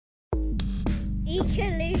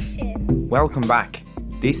Ecolution. Welcome back.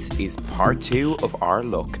 This is part 2 of our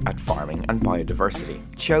look at farming and biodiversity.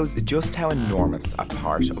 It shows just how enormous a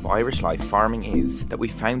part of Irish life farming is that we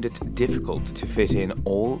found it difficult to fit in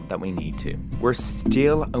all that we need to. We're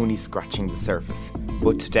still only scratching the surface,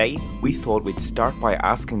 but today we thought we'd start by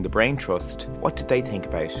asking the Brain Trust what did they think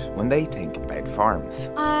about when they think about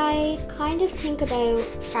farms. I kind of think about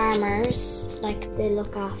farmers, like they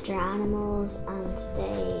look after animals and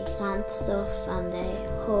they plant stuff and they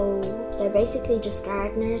hoe. They're basically just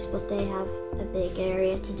gardeners, but they have a big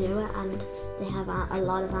area to do it and they have a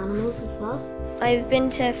lot of animals as well. I've been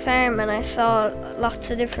to a farm and I saw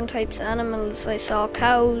lots of different types of animals. I saw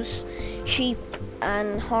cows, sheep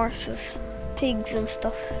and horses, pigs and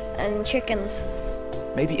stuff, and chickens.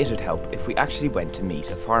 Maybe it'd help if we actually went to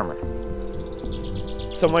meet a farmer.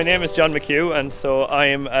 So my name is John McHugh, and so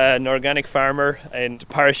I'm an organic farmer in the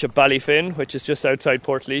parish of Ballyfin, which is just outside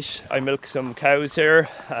Portlaoise. I milk some cows here,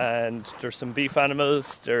 and there's some beef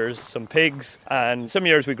animals, there's some pigs, and some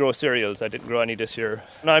years we grow cereals. I didn't grow any this year.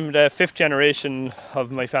 And I'm the 5th generation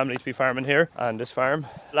of my family to be farming here on this farm.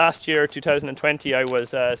 Last year, 2020, I was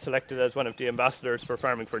selected as one of the ambassadors for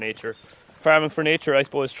Farming for Nature. Farming for Nature, I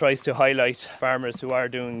suppose, tries to highlight farmers who are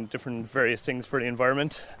doing different various things for the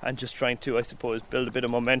environment and just trying to, I suppose, build a bit of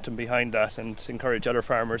momentum behind that and encourage other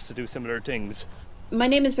farmers to do similar things. My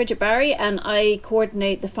name is Bridget Barry and I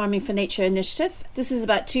coordinate the Farming for Nature initiative. This is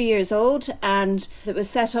about 2 years old and it was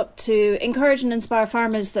set up to encourage and inspire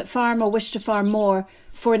farmers that farm or wish to farm more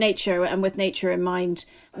for nature and with nature in mind.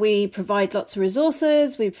 We provide lots of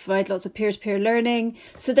resources, we provide lots of peer-to-peer learning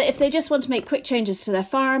so that if they just want to make quick changes to their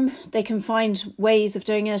farm, they can find ways of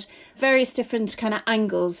doing it, various different kind of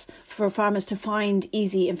angles for farmers to find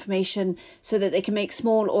easy information so that they can make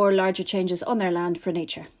small or larger changes on their land for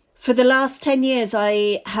nature. For the last 10 years,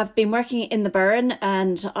 I have been working in the Burren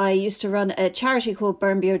and I used to run a charity called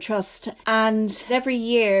Burren Bio Trust. And every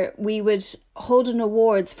year we would hold an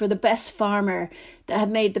awards for the best farmer that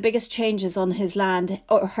had made the biggest changes on his land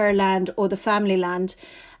or her land or the family land.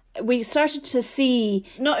 We started to see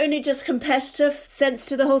not only just competitive sense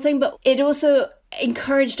to the whole thing, but it also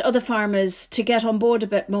encouraged other farmers to get on board a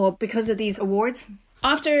bit more because of these awards.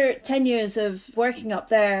 After 10 years of working up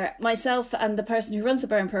there, myself and the person who runs the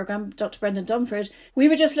Burren programme, Dr. Brendan Dunford, we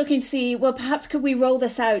were just looking to see, well, perhaps could we roll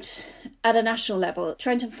this out at a national level,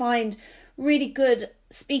 trying to find really good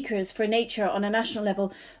speakers for nature on a national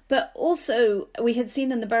level. But also we had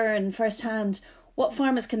seen in the Burren firsthand what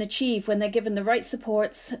farmers can achieve when they're given the right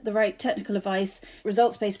supports, the right technical advice,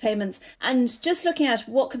 results-based payments, and just looking at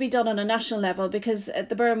what could be done on a national level, because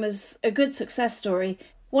the Burren was a good success story.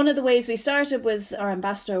 One of the ways we started was our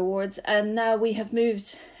Ambassador Awards, and now we have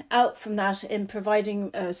moved out from that in providing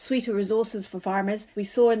a suite of resources for farmers. We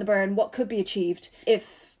saw in the Burren what could be achieved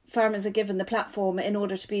if farmers are given the platform in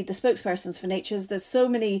order to be the spokespersons for nature. There's so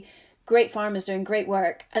many great farmers doing great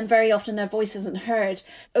work, and very often their voice isn't heard.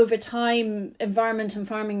 Over time, environment and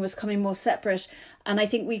farming was coming more separate, and I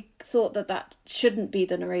think we thought that that shouldn't be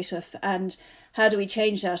the narrative. And how do we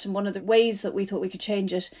change that? And one of the ways that we thought we could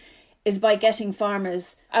change it is by getting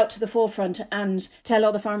farmers out to the forefront and tell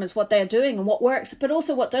other farmers what they're doing and what works, but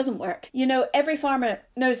also what doesn't work. You know, every farmer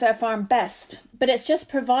knows their farm best, but it's just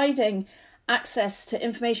providing access to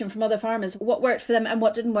information from other farmers, what worked for them and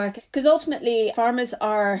what didn't work. Because ultimately, farmers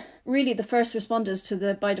are really the first responders to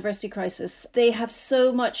the biodiversity crisis. They have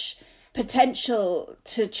so much potential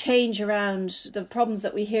to change around the problems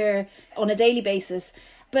that we hear on a daily basis.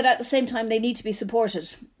 But at the same time, they need to be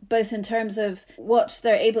supported, both in terms of what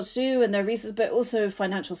they're able to do and their reasons, but also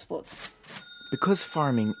financial supports. Because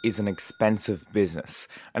farming is an expensive business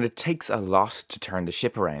and it takes a lot to turn the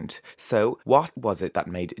ship around. So what was it that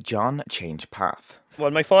made John change path? Well,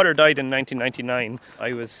 my father died in 1999.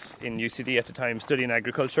 I was in UCD at the time studying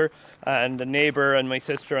agriculture, and a neighbour and my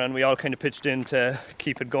sister and we all kind of pitched in to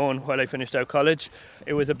keep it going while I finished out college.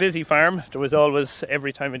 It was a busy farm. There was always,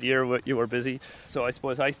 every time of the year you were busy. So I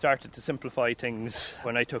suppose I started to simplify things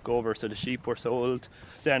when I took over. So the sheep were sold,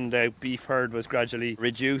 then the beef herd was gradually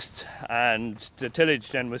reduced, and the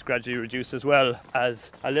tillage then was gradually reduced as well,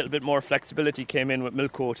 as a little bit more flexibility came in with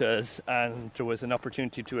milk quotas and there was an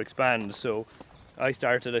opportunity to expand. So I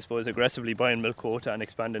started, I suppose, aggressively buying milk quota and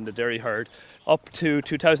expanding the dairy herd up to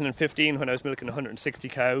 2015 when I was milking 160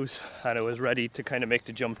 cows and I was ready to kind of make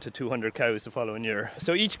the jump to 200 cows the following year.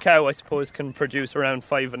 So each cow, I suppose, can produce around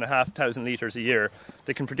 5,500 litres a year.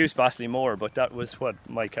 They can produce vastly more, but that was what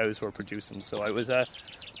my cows were producing. So I was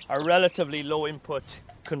a relatively low input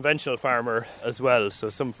conventional farmer as well. So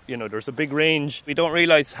there's a big range. We don't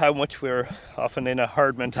realise how much we're often in a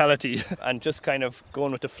herd mentality and just kind of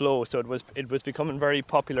going with the flow. So it was becoming very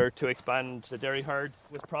popular to expand the dairy herd.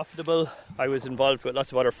 It was profitable. I was involved with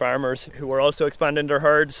lots of other farmers who were also expanding their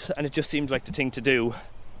herds, and it just seemed like the thing to do.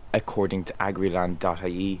 According to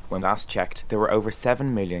agriland.ie, when last checked, there were over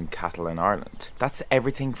 7 million cattle in Ireland. That's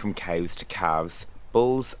everything from cows to calves,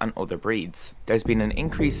 bulls and other breeds. There's been an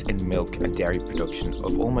increase in milk and dairy production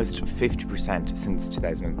of almost 50% since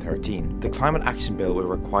 2013. The Climate Action Bill will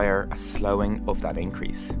require a slowing of that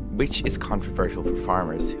increase, which is controversial for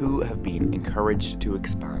farmers who have been encouraged to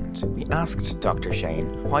expand. We asked Dr. Shane,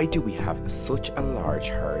 why do we have such a large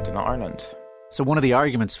herd in Ireland? So one of the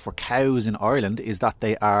arguments for cows in Ireland is that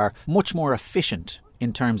they are much more efficient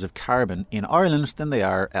in terms of carbon in Ireland than they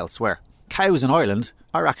are elsewhere. Cows in Ireland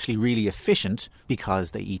are actually really efficient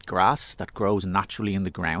because they eat grass that grows naturally in the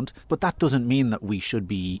ground. But that doesn't mean that we should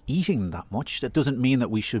be eating that much. That doesn't mean that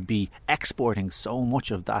we should be exporting so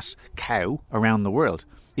much of that cow around the world.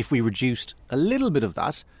 If we reduced a little bit of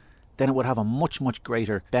that, then it would have a much, much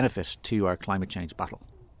greater benefit to our climate change battle.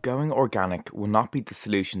 Going organic will not be the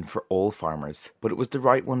solution for all farmers, but it was the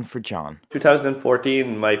right one for John.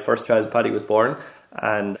 2014, my first child, Paddy, was born,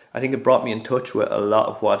 and I think it brought me in touch with a lot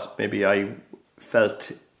of what maybe I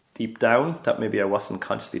felt deep down that maybe I wasn't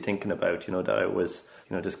consciously thinking about, that I was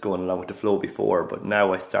just going along with the flow before. But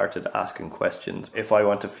now I started asking questions. If I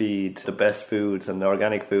want to feed the best foods and the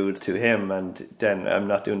organic foods to him, and then I'm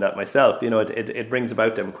not doing that myself, it brings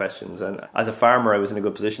about them questions. And as a farmer, I was in a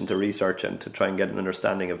good position to research and to try and get an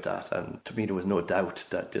understanding of that. And to me, there was no doubt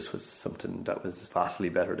that this was something that was vastly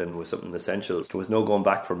better than was something essential. There was no going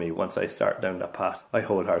back for me once I started down that path. I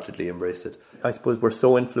wholeheartedly embraced it. I suppose we're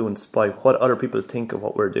so influenced by what other people think of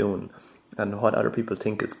what we're doing and what other people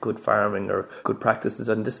think is good farming or good practices,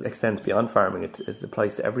 and this extends beyond farming. It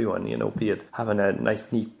applies to everyone, be it having a nice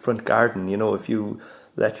neat front garden. If you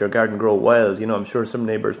let your garden grow wild, I'm sure some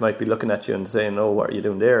neighbours might be looking at you and saying, oh, what are you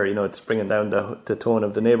doing there? It's bringing down the tone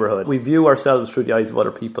of the neighbourhood. We view ourselves through the eyes of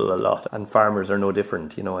other people a lot, and farmers are no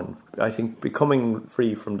different, and I think becoming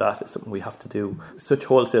free from that is something we have to do. Such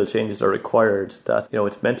wholesale changes are required that,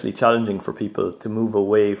 it's mentally challenging for people to move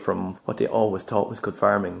away from what they always thought was good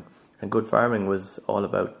farming. And good farming was all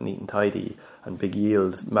about neat and tidy and big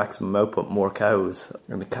yields, maximum output, more cows.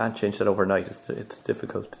 And we can't change that overnight. It's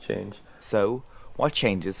difficult to change. So, what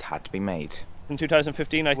changes had to be made? In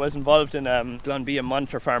 2015, I was involved in Glanbia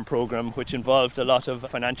Monitor Farm programme, which involved a lot of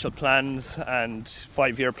financial plans and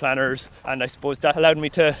 5-year planners. And I suppose that allowed me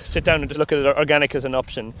to sit down and just look at organic as an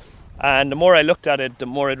option. And the more I looked at it, the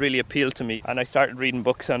more it really appealed to me. And I started reading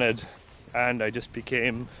books on it, and I just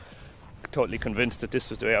became totally convinced that this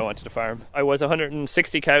was the way I wanted to farm. I was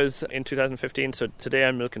 160 cows in 2015, so today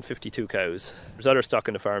I'm milking 52 cows. There's other stock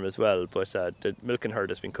in the farm as well, but the milking herd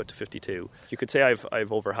has been cut to 52. You could say I've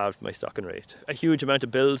over-halved my stocking rate. A huge amount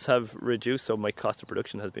of bills have reduced, so my cost of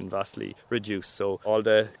production has been vastly reduced. So all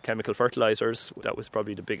the chemical fertilisers, that was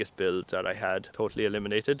probably the biggest bill that I had, totally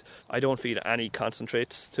eliminated. I don't feed any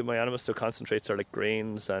concentrates to my animals, so concentrates are like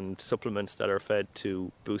grains and supplements that are fed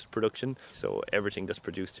to boost production. So everything that's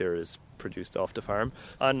produced here is produced off the farm.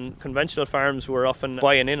 On conventional farms, we're often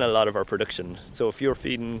buying in a lot of our production. So if you're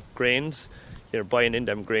feeding grains, you're buying in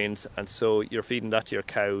them grains, and so you're feeding that to your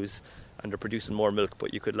cows and they're producing more milk,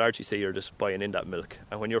 but you could largely say you're just buying in that milk.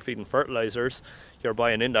 And when you're feeding fertilisers, you're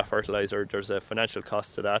buying in that fertiliser. There's a financial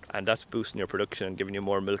cost to that, and that's boosting your production and giving you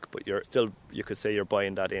more milk, but you could say you're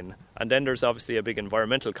buying that in. And then there's obviously a big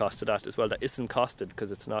environmental cost to that as well that isn't costed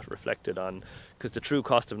because it's not reflected on, because the true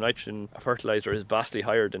cost of nitrogen fertiliser is vastly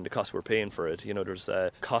higher than the cost we're paying for it. There's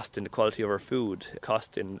a cost in the quality of our food, a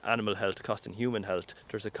cost in animal health, a cost in human health.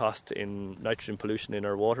 There's a cost in nitrogen pollution in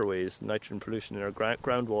our waterways, nitrogen pollution in our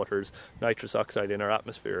groundwaters, nitrous oxide in our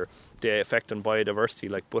atmosphere. The effect on biodiversity,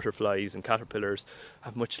 like butterflies and caterpillars,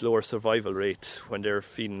 have much lower survival rates when they're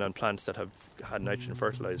feeding on plants that have had nitrogen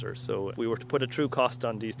fertiliser. So if we were to put a true cost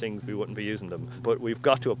on these things, we wouldn't be using them. But we've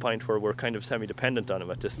got to a point where we're kind of semi-dependent on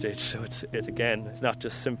them at this stage. So it's not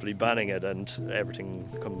just simply banning it and everything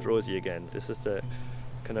comes rosy again. This is the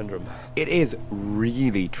conundrum. It is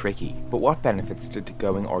really tricky, but what benefits did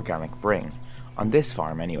going organic bring? On this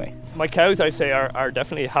farm anyway. My cows, I'd say, are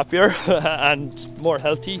definitely happier and more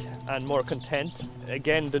healthy and more content.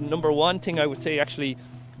 Again, the number one thing I would say, actually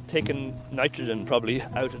taking nitrogen probably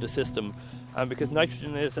out of the system And because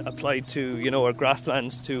nitrogen is applied to, our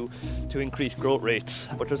grasslands to increase growth rates.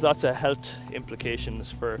 But there's lots of health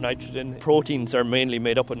implications for nitrogen. Proteins are mainly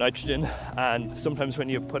made up of nitrogen, and sometimes when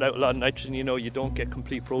you put out a lot of nitrogen, you don't get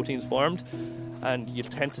complete proteins formed. And you'll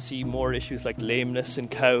tend to see more issues like lameness in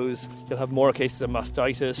cows. You'll have more cases of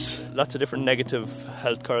mastitis, lots of different negative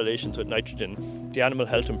health correlations with nitrogen. The animal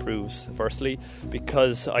health improves, firstly,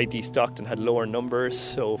 because I destocked and had lower numbers.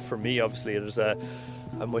 So for me, obviously, there's a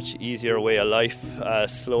much easier way of life, a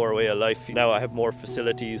slower way of life. Now I have more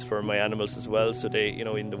facilities for my animals as well, so they,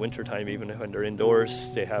 in the winter time, even when they're indoors,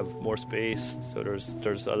 they have more space, so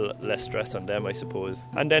there's less stress on them, I suppose.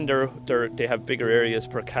 And then they have bigger areas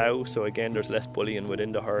per cow, so again there's less bullying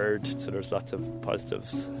within the herd, so there's lots of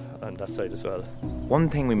positives on that side as well. One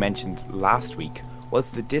thing we mentioned last week was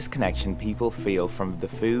the disconnection people feel from the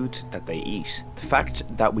food that they eat. The fact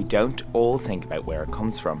that we don't all think about where it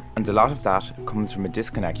comes from. And a lot of that comes from a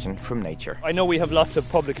disconnection from nature. I know we have lots of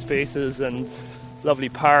public spaces and lovely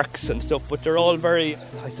parks and stuff, but they're all very,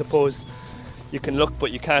 I suppose, you can look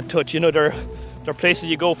but you can't touch. They're places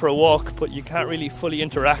you go for a walk, but you can't really fully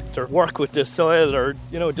interact or work with the soil or,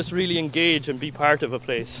 just really engage and be part of a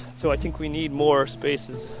place. So I think we need more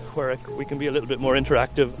spaces where we can be a little bit more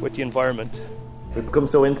interactive with the environment. We've become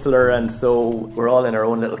so insular, and so we're all in our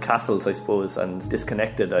own little castles, I suppose, and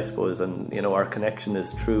disconnected, I suppose, and our connection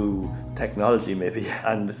is through technology maybe,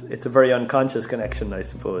 and it's a very unconscious connection, I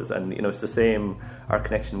suppose, and it's the same, our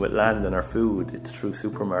connection with land and our food, it's through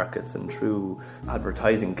supermarkets and through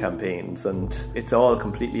advertising campaigns, and it's all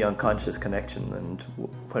completely unconscious connection, and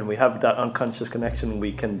when we have that unconscious connection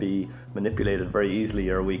we can be manipulated very easily,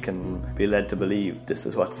 or we can be led to believe this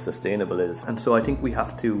is what sustainable is. And so I think we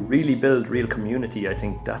have to really build real community. I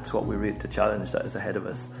think that's what we need to challenge that is ahead of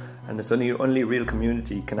us, and it's only real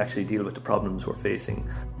community can actually deal with the problems we're facing.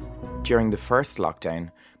 During the first lockdown,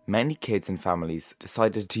 many kids and families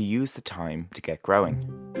decided to use the time to get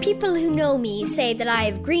growing. People who know me say that I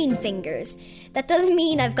have green fingers. That doesn't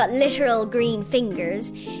mean I've got literal green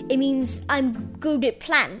fingers. It means I'm good at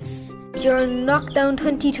plants. During lockdown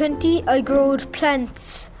 2020, I growed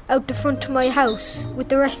plants out the front of my house with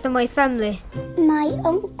the rest of my family. My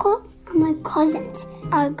uncle and my cousins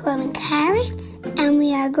are growing carrots, and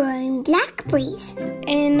we are growing blackberries.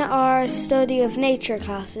 In our study of nature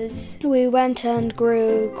classes, we went and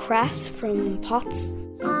grew cress from pots.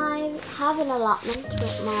 I have an allotment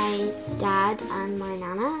with my dad and my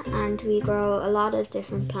nana, and we grow a lot of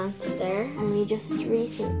different plants there, and we just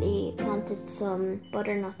recently planted some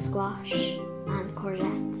butternut squash and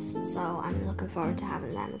courgettes, so I'm looking forward to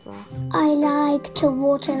having them as well. I like to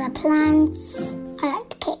water the plants. I like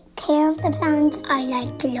to take care of the plants. I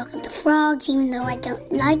like to look at the frogs, even though I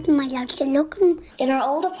don't like them, I like to look at them. In our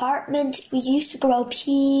old apartment, we used to grow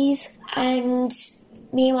peas, and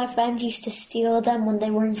me and my friends used to steal them when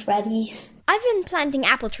they weren't ready. I've been planting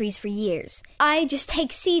apple trees for years. I just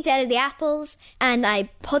take seeds out of the apples and I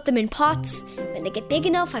put them in pots. When they get big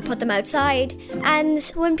enough, I put them outside. And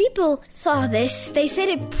when people saw this, they said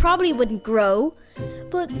it probably wouldn't grow.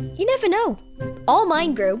 But you never know. All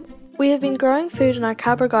mine grew. We have been growing food in our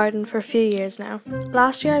Cabra garden for a few years now.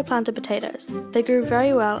 Last year I planted potatoes. They grew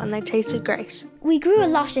very well and they tasted great. We grew a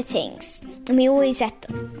lot of things, and we always ate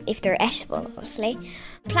them, if they're edible, obviously.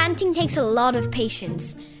 Planting takes a lot of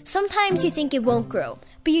patience. Sometimes you think it won't grow,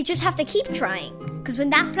 but you just have to keep trying, because when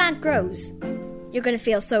that plant grows, you're going to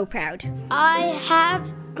feel so proud. I have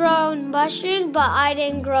grown mushrooms, but I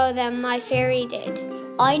didn't grow them, my fairy did.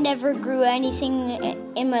 I never grew anything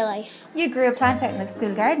in my life. You grew a plant out in the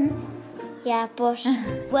school garden? Yeah, but,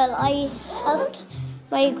 well, I helped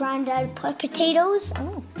my granddad put potatoes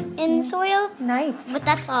in the soil. Nice. But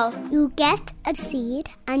that's all. You get a seed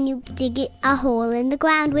and you dig a hole in the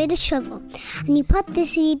ground with a shovel. And you put the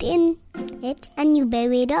seed in it and you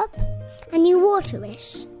bury it up and you water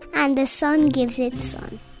it. And the sun gives it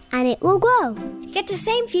sun. And it will grow. You get the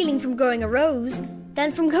same feeling from growing a rose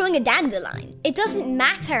than from growing a dandelion. It doesn't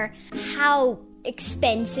matter how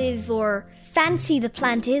expensive or fancy the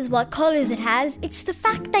plant is, what colours it has. It's the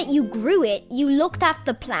fact that you grew it, you looked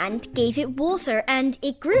after the plant, gave it water, and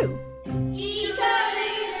it grew.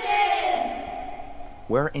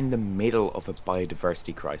 We're in the middle of a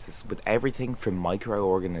biodiversity crisis, with everything from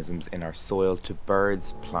microorganisms in our soil to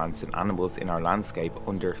birds, plants and animals in our landscape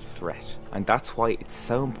under threat. And that's why it's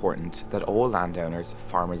so important that all landowners,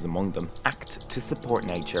 farmers among them, act to support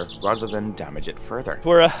nature rather than damage it further.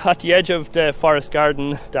 We're at the edge of the forest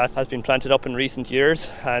garden that has been planted up in recent years,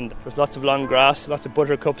 and there's lots of long grass, lots of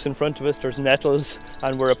buttercups in front of us, there's nettles,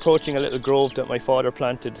 and we're approaching a little grove that my father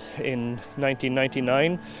planted in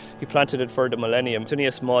 1999. He planted it for the millennium. It's only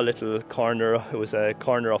a small little corner. It was a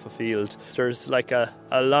corner off a field. There's like a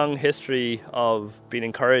long history of being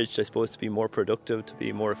encouraged, I suppose, to be more productive, to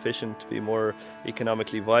be more efficient, to be more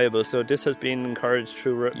economically viable. So this has been encouraged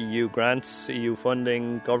through EU grants, EU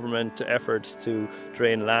funding, government efforts to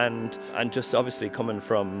drain land, and just obviously coming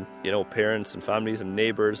from, parents and families and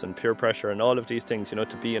neighbours and peer pressure and all of these things,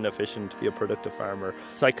 to be an efficient, to be a productive farmer.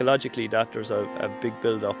 Psychologically, that there's a big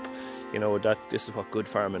build-up, that this is what good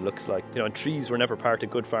farming looks like. And trees were never part of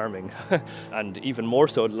good farming. And even more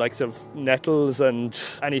so, the likes of nettles and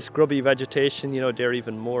any scrubby vegetation, they're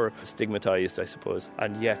even more stigmatised, I suppose.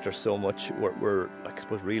 And yet there's so much, we're I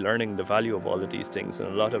suppose, relearning the value of all of these things. And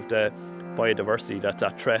a lot of the biodiversity that's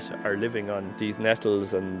at threat are living on these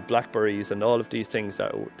nettles and blackberries and all of these things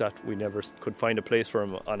that we never could find a place for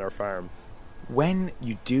them on our farm. When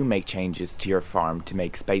you do make changes to your farm to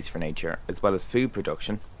make space for nature as well as food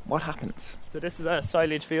production, what happens? So this is a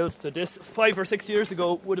silage field. So this 5 or 6 years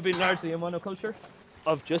ago would have been largely a monoculture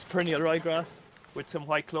of just perennial ryegrass with some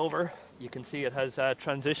white clover. You can see it has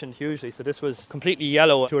transitioned hugely. So this was completely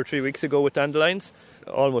yellow 2 or 3 weeks ago with dandelions,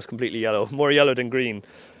 almost completely yellow, more yellow than green.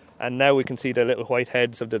 And now we can see the little white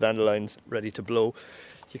heads of the dandelions ready to blow.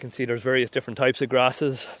 You can see there's various different types of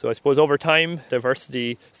grasses. So I suppose over time,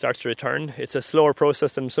 diversity starts to return. It's a slower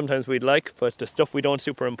process than sometimes we'd like, but the stuff we don't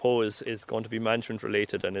superimpose is going to be management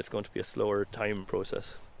related, and it's going to be a slower time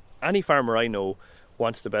process. Any farmer I know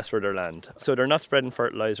wants the best for their land. So they're not spreading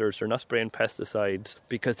fertilisers, they're not spraying pesticides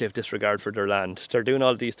because they have disregard for their land. They're doing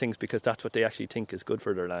all these things because that's what they actually think is good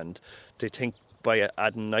for their land. They think by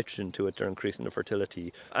adding nitrogen to it, they're increasing the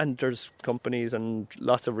fertility. And there's companies and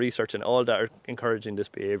lots of research and all that are encouraging this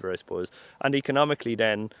behaviour, I suppose. And economically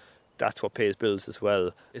then, that's what pays bills as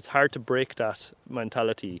well. It's hard to break that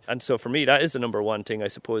mentality. And so for me, that is the number one thing, I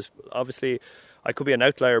suppose. Obviously, I could be an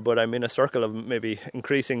outlier, but I'm in a circle of maybe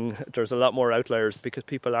increasing. There's a lot more outliers because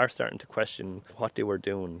people are starting to question what they were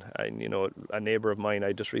doing. And, a neighbour of mine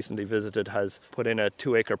I just recently visited has put in a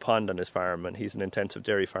 2-acre pond on his farm, and he's an intensive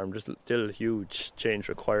dairy farm. There's still huge change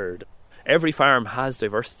required. Every farm has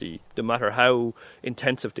diversity. No matter how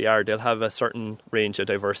intensive they are, they'll have a certain range of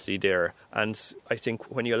diversity there. And I think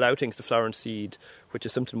when you allow things to flower and seed, which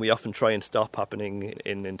is something we often try and stop happening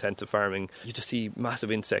in intensive farming, you just see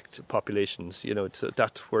massive insect populations.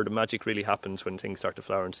 That's where the magic really happens when things start to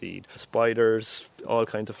flower and seed. Spiders, all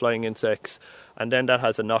kinds of flying insects. And then that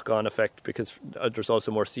has a knock-on effect because there's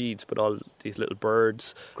also more seeds, but all these little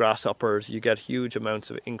birds, grasshoppers, you get huge amounts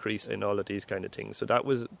of increase in all of these kind of things. So that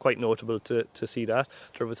was quite notable to see that.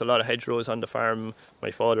 There was a lot of hedgerows on the farm.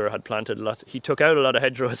 My father had planted a lot. He took out a lot of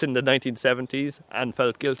hedgerows in the 1970s and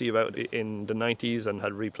felt guilty about it in the 90s and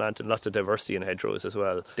had replanted lots of diversity in hedgerows as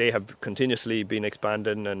well. They have continuously been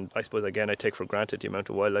expanding, and I suppose again I take for granted the amount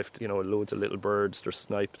of wildlife, loads of little birds, there's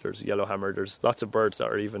snipe, there's yellowhammer, there's lots of birds that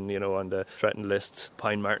are even, on the threatened list.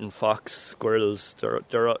 Pine marten, fox, squirrels,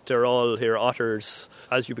 they're all here, otters.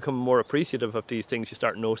 As you become more appreciative of these things, you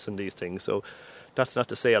start noticing these things. So that's not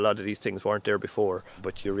to say a lot of these things weren't there before,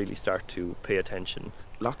 but you really start to pay attention.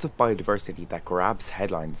 Lots of biodiversity that grabs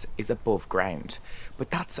headlines is above ground,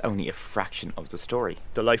 but that's only a fraction of the story.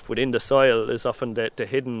 The life within the soil is often the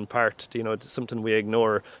hidden part, it's something we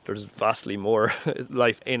ignore. There's vastly more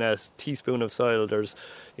life in a teaspoon of soil. There's,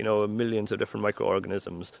 millions of different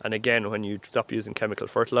microorganisms. And again, when you stop using chemical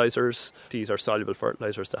fertilisers, these are soluble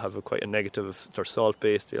fertilisers that have quite a negative, they're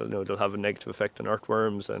salt-based, they'll have a negative effect on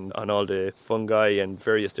earthworms and on all the fungi and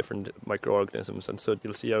various different microorganisms. And so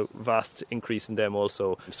you'll see a vast increase in them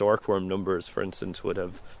also. So earthworm numbers, for instance, would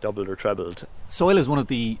have doubled or trebled. Soil is one of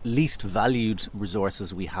the least valued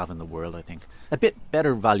resources we have in the world, I think. A bit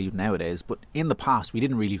better valued nowadays, but in the past we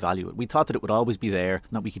didn't really value it. We thought that it would always be there,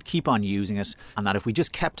 and that we could keep on using it, and that if we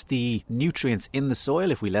just kept the nutrients in the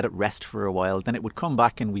soil, if we let it rest for a while, then it would come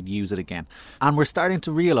back and we'd use it again. And we're starting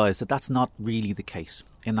to realise that that's not really the case.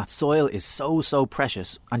 In that soil is so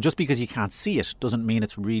precious, and just because you can't see it doesn't mean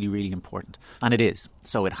it's really, really important. And it is.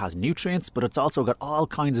 So it has nutrients, but it's also got all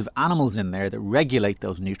kinds of animals in there that regulate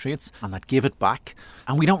those nutrients and that give it back.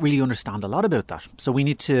 And we don't really understand a lot about that. So we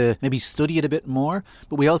need to maybe study it a bit more,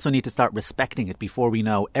 but we also need to start respecting it before we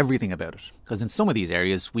know everything about it. Because in some of these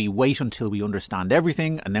areas, we wait until we understand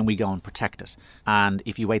everything and then we go and protect it. And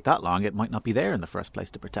if you wait that long, it might not be there in the first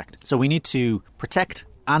place to protect. So we need to protect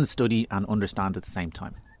and study and understand at the same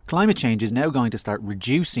time. Climate change is now going to start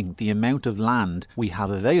reducing the amount of land we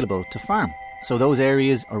have available to farm. So those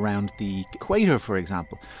areas around the equator, for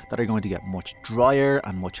example, that are going to get much drier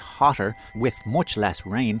and much hotter with much less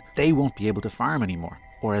rain, they won't be able to farm anymore,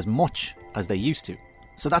 or as much as they used to.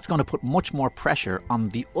 So that's going to put much more pressure on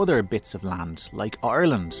the other bits of land, like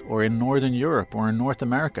Ireland or in Northern Europe or in North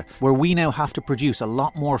America, where we now have to produce a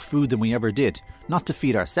lot more food than we ever did. Not to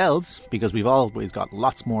feed ourselves, because we've always got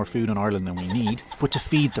lots more food in Ireland than we need, but to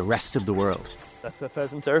feed the rest of the world. That's a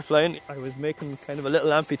pheasant there flying. I was making kind of a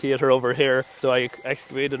little amphitheatre over here, so I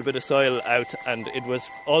excavated a bit of soil out, and it was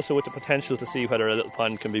also with the potential to see whether a little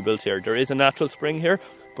pond can be built here. There is a natural spring here,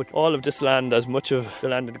 but all of this land, as much of the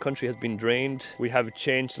land in the country, has been drained. We have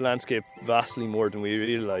changed the landscape vastly more than we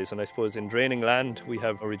realise, and I suppose in draining land we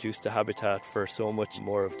have reduced the habitat for so much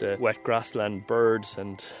more of the wet grassland birds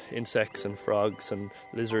and insects and frogs and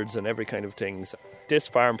lizards and every kind of things. This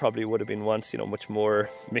farm probably would have been once, much more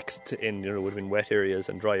mixed in, would have been wet areas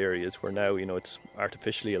and dry areas, where now, it's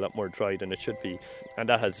artificially a lot more dry than it should be. And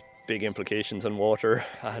that has big implications on water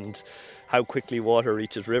and how quickly water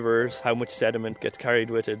reaches rivers, how much sediment gets carried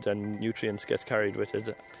with it and nutrients gets carried with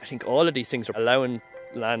it. I think all of these things are allowing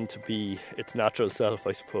land to be its natural self,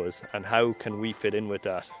 I suppose, and how can we fit in with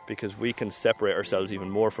that? Because we can separate ourselves even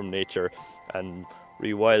more from nature and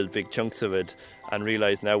rewild big chunks of it and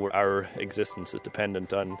realise now our existence is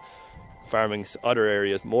dependent on farming other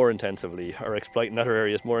areas more intensively or exploiting other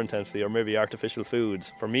areas more intensively or maybe artificial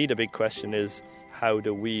foods. For me, the big question is, how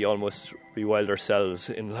do we almost rewild ourselves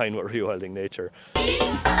in line with rewilding nature?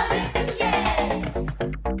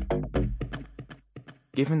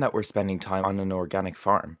 Given that we're spending time on an organic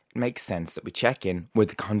farm, it makes sense that we check in with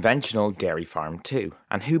the conventional dairy farm too.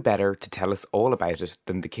 And who better to tell us all about it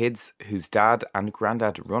than the kids whose dad and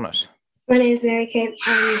granddad run it? My name is Mary Kate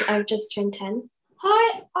and I've just turned 10.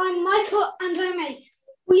 Hi, I'm Michael and I'm 8.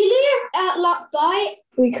 We live at Loch By.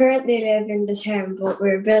 We currently live in the town, but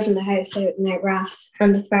we're building a house out in Outgrass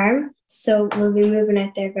and the farm, so we'll be moving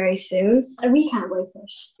out there very soon. And we can't wait for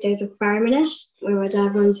it. There's a farm in it where my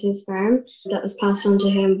dad runs his farm that was passed on to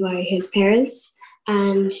him by his parents,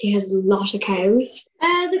 and he has a lot of cows.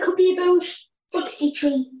 There could be about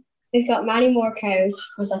 63. We've got many more cows,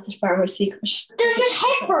 because that's a farmer's secret. There's just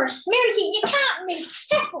heifers. Mary, you can't make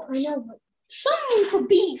heifers. I know, but some for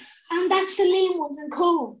beef, and that's the lame ones and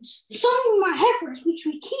cones. Some of them are heifers, which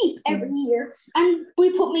we keep every year, and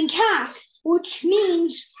we put them in calves, which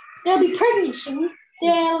means they'll be pregnant soon.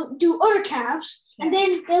 They'll do other calves, and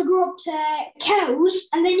then they'll grow up to cows,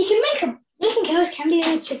 and then you can milk them. Milking cows can be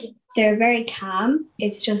like chicken. They're very calm.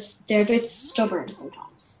 It's just they're a bit stubborn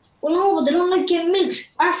sometimes. Well, no, but they don't like getting milked.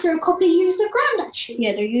 After a couple of years, they're grand, actually.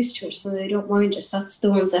 Yeah, they're used to it, so they don't mind it. That's the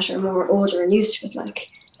ones that are more older and used to it, like.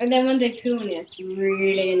 And then when they poo on you, it's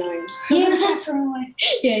really annoying. Yeah, but that's away.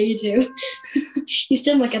 Yeah, you do. You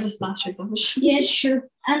still might get the splashes of it. Yeah, it's true.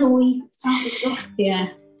 And the wee stuff. Yeah.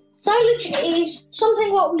 Silage is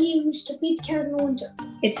something what we use to feed the cows in the winter.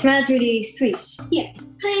 It smells really sweet. Yeah.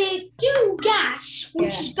 They do gas,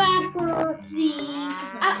 which is bad for the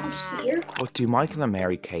atmosphere. But do Michael and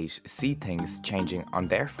Mary Kate see things changing on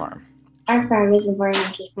their farm? Our farm is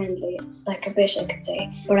environmentally friendly, like a bit I could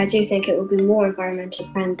say, but I do think it would be more environmentally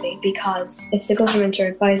friendly because if the government are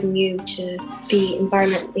advising you to be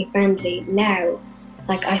environmentally friendly now,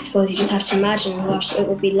 like I suppose you just have to imagine what it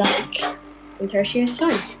would be like in 30 years'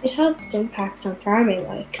 time. It has its impacts on farming,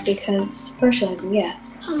 like, because fertilizer, yeah.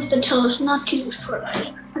 They tell us not to use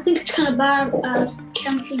fertilizer. I think it's kind of bad as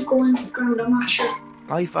chemicals go into the ground, I'm not sure.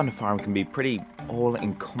 Life on a farm can be pretty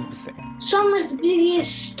all-encompassing. Summer's the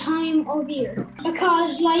busiest time of year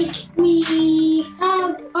because, we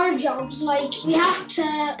have our jobs. We have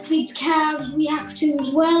to feed the calves. We have to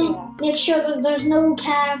as well make sure that there's no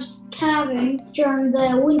calves calving during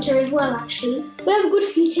the winter as well. Actually, we have a good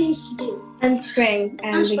few things to do. And spring,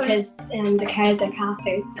 because the cows are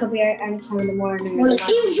calving. Could be out any time in the morning. Well,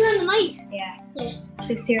 even during the night. Yeah.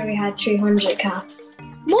 This year we had 300 calves.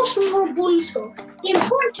 Most of them are boys though. The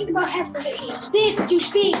important thing about heifers is they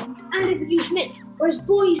produce babies and they produce milk, whereas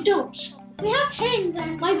boys don't. We have hens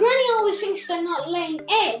and my granny always thinks they're not laying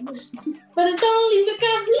eggs, but it's only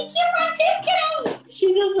because we keep on taking them.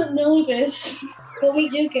 She doesn't know this, but we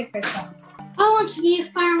do give her some. I want to be a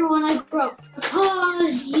farmer when I grow up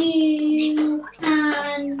because you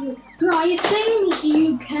can dry things,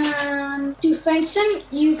 you can do fencing,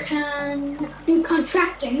 you can do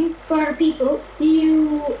contracting for other people.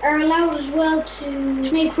 You are allowed as well to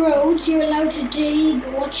make roads, you're allowed to dig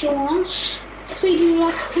what you want. So you do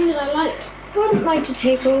lots of things I like. I wouldn't like to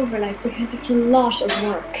take over, because it's a lot of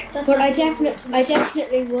work. But I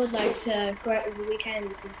definitely would like to go out on the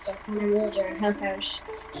weekends and stuff when I'm older and help out.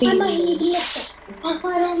 I might need to listen. I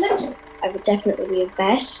don't listen. I would definitely be a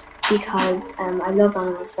vet because I love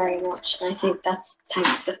animals very much, and I think that's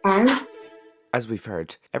thanks to the farm. As we've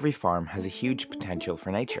heard, every farm has a huge potential for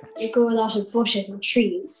nature. They grow a lot of bushes and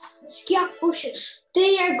trees. Skeoch bushes.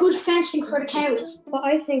 They are good fencing for the cows. What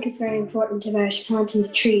I think is very important about planting the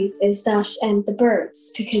trees is that the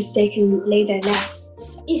birds, because they can lay their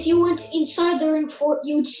nests. If you went inside the ring fort,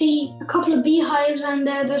 you'd see a couple of beehives and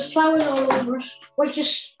there's flowers all over it, which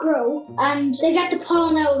just grow, and they get the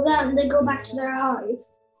pollen out of that and they go back to their hive.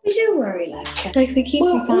 We do worry, like we keep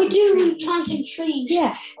we do trees. replanting trees.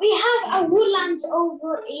 Yeah. We have a woodlands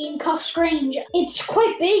over in Coffs Grange. It's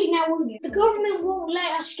quite big now. The government won't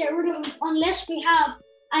let us get rid of it unless we have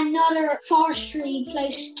another forestry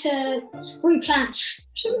place to replant.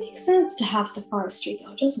 It makes sense to have the forestry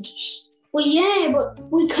though, doesn't it? Well, yeah, but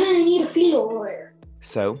we kind of need a field over there.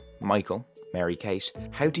 So, Michael, Mary-Kate,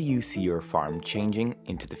 how do you see your farm changing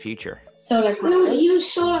into the future? Solar panels. We would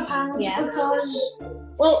use solar panels because,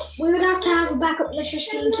 well, we would have to have a backup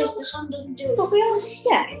electricity in case the sun doesn't do it. But we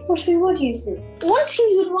would use it. One thing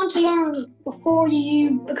you would want to learn before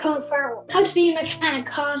you become a farmer, how to be a mechanic,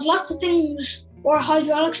 because lots of things, or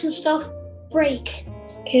hydraulics and stuff, break.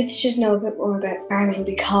 Kids should know a bit more about farming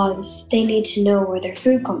because they need to know where their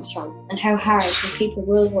food comes from and how hard the people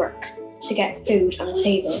will work to get food on the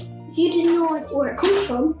table. If you didn't know where it comes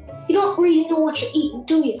from, you don't really know what you're eating,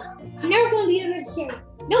 do you? I'm never going to be able to say,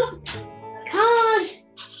 nope, because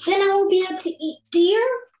then I won't be able to eat deer,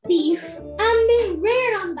 beef, and I'm being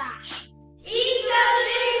reared on that.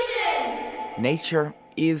 Evolution! Nature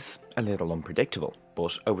is a little unpredictable,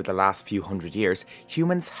 but over the last few hundred years,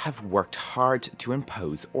 humans have worked hard to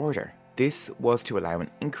impose order. This was to allow an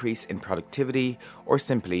increase in productivity or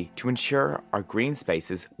simply to ensure our green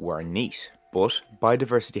spaces were neat. But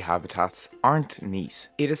biodiversity habitats aren't neat.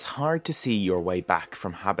 It is hard to see your way back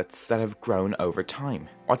from habits that have grown over time.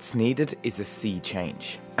 What's needed is a sea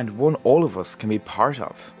change, and one all of us can be part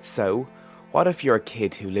of. So, what if you're a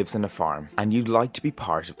kid who lives on a farm and you'd like to be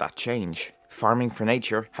part of that change? Farming for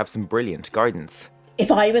Nature have some brilliant guidance. If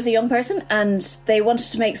I was a young person and they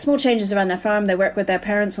wanted to make small changes around their farm, they work with their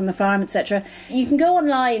parents on the farm, etc., you can go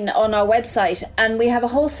online on our website and we have a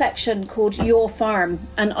whole section called Your Farm,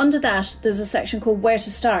 and under that there's a section called Where to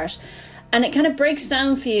Start. And it kind of breaks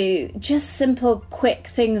down for you just simple, quick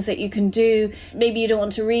things that you can do. Maybe you don't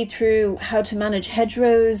want to read through how to manage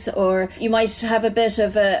hedgerows, or you might have a bit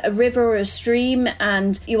of a river or a stream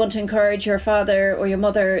and you want to encourage your father or your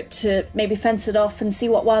mother to maybe fence it off and see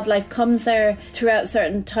what wildlife comes there throughout a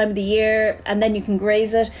certain time of the year, and then you can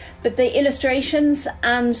graze it. But the illustrations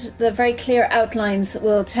and the very clear outlines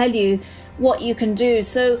will tell you what you can do.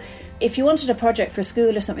 So if you wanted a project for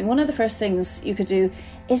school or something, one of the first things you could do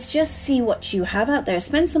is just see what you have out there.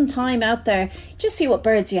 Spend some time out there. Just see what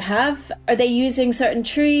birds you have. Are they using certain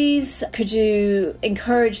trees? Could you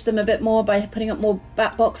encourage them a bit more by putting up more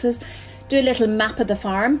bat boxes? Do a little map of the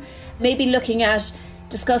farm. Maybe looking at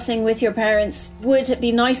discussing with your parents, would it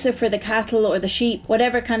be nicer for the cattle or the sheep,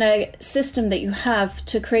 whatever kind of system that you have,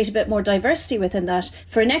 to create a bit more diversity within that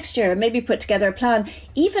for next year? Maybe put together a plan,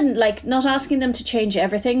 even like not asking them to change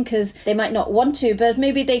everything because they might not want to, but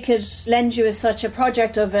maybe they could lend you as such a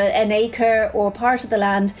project of an acre or part of the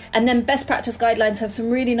land, and then best practice guidelines have some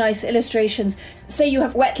really nice illustrations. Say you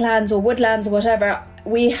have wetlands or woodlands or whatever,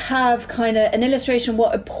 we have kind of an illustration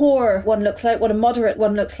what a poor one looks like, what a moderate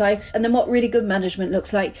one looks like, and then what really good management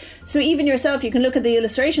looks like. So even yourself, you can look at the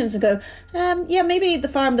illustrations and go, yeah, maybe the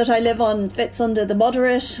farm that I live on fits under the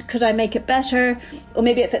moderate. Could I make it better? Or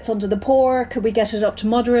maybe it fits under the poor. Could we get it up to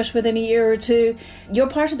moderate within a year or two? You're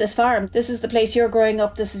part of this farm. This is the place you're growing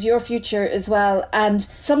up. This is your future as well. And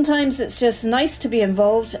sometimes it's just nice to be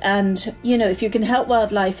involved. And, you know, if you can help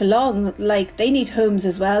wildlife along, like they need homes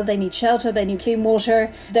as well. They need shelter. They need clean water.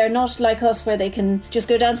 They're not like us where they can just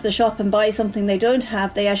go down to the shop and buy something they don't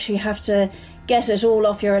have. They actually have to get it all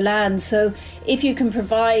off your land. So if you can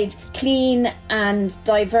provide clean and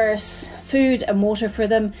diverse food and water for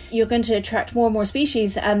them, you're going to attract more and more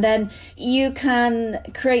species, and then you can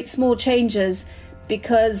create small changes,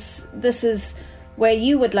 because this is where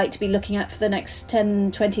you would like to be looking at for the next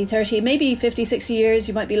 10, 20, 30, maybe 50, 60 years.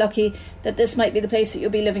 You might be lucky that this might be the place that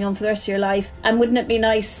you'll be living on for the rest of your life. And wouldn't it be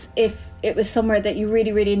nice if it was somewhere that you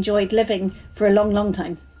really, really enjoyed living for a long, long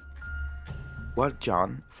time? What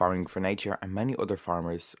John, Farming for Nature, and many other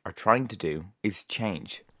farmers are trying to do is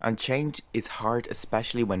change. And change is hard,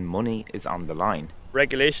 especially when money is on the line.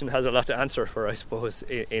 Regulation has a lot to answer for, I suppose,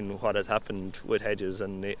 in what has happened with hedges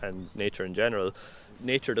and nature in general.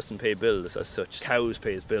 Nature doesn't pay bills as such. Cows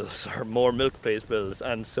pays bills, or more milk pays bills,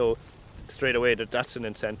 and so straight away that's an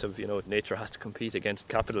incentive. You know, nature has to compete against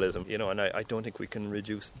capitalism. You know, and I don't think we can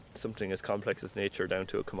reduce something as complex as nature down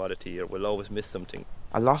to a commodity, or we'll always miss something.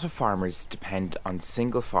 A lot of farmers depend on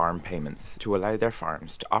single farm payments to allow their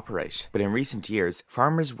farms to operate, but in recent years,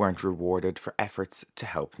 farmers weren't rewarded for efforts to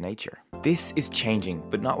help nature. This is changing,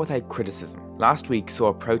 but not without criticism. Last week saw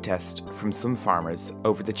a protest from some farmers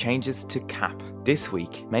over the changes to CAP. This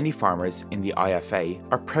week, many farmers in the IFA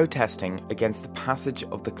are protesting against the passage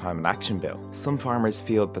of the Climate Action Bill. Some farmers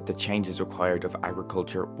feel that the changes required of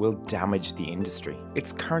agriculture will damage the industry.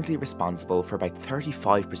 It's currently responsible for about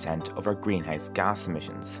 35% of our greenhouse gas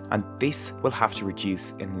emissions, and this will have to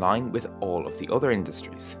reduce in line with all of the other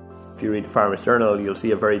industries. If you read the Farmers Journal, you'll see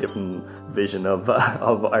a very different vision of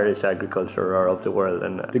Irish agriculture or of the world.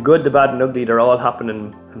 And the good, the bad and ugly, they're all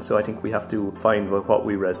happening. And so I think we have to find what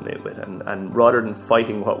we resonate with. And rather than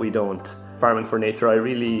fighting what we don't, Farming for Nature, I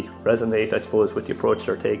really resonate, I suppose, with the approach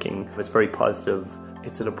they're taking. It's very positive.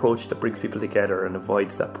 It's an approach that brings people together and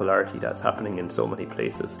avoids that polarity that's happening in so many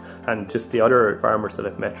places. And just the other farmers that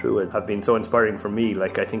I've met through it have been so inspiring for me.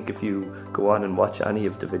 Like, I think if you go on and watch any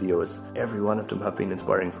of the videos, every one of them have been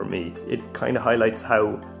inspiring for me. It kind of highlights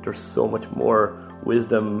how there's so much more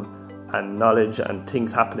wisdom and knowledge and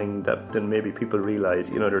things happening than maybe people realise.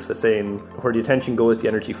 You know, there's a saying, where the attention goes, the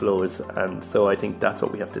energy flows. And so I think that's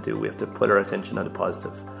what we have to do. We have to put our attention on the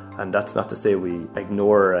positive. And that's not to say we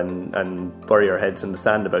ignore and bury our heads in the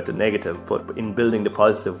sand about the negative, but in building the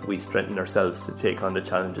positive, we strengthen ourselves to take on the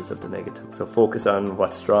challenges of the negative. So focus on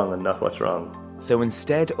what's strong and not what's wrong. So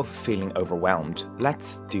instead of feeling overwhelmed,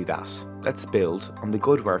 let's do that. Let's build on the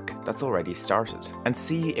good work that's already started and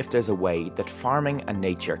see if there's a way that farming and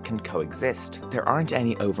nature can coexist. There aren't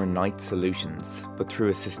any overnight solutions, but through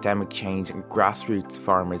a systemic change and grassroots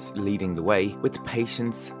farmers leading the way, with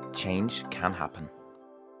patience, change can happen.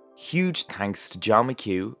 Huge thanks to John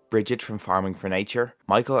McHugh, Bridget from Farming for Nature,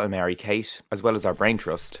 Michael and Mary Kate, as well as our Brain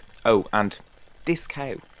Trust. Oh, and this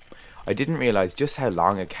cow. I didn't realise just how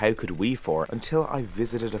long a cow could weave for until I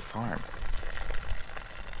visited a farm.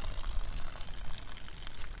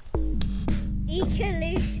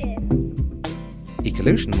 Ecolution.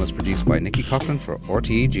 Ecolution was produced by Nikki Coughlin for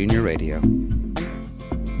RTE Junior Radio.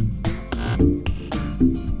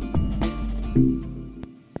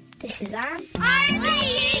 This is our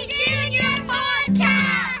RTE Junior!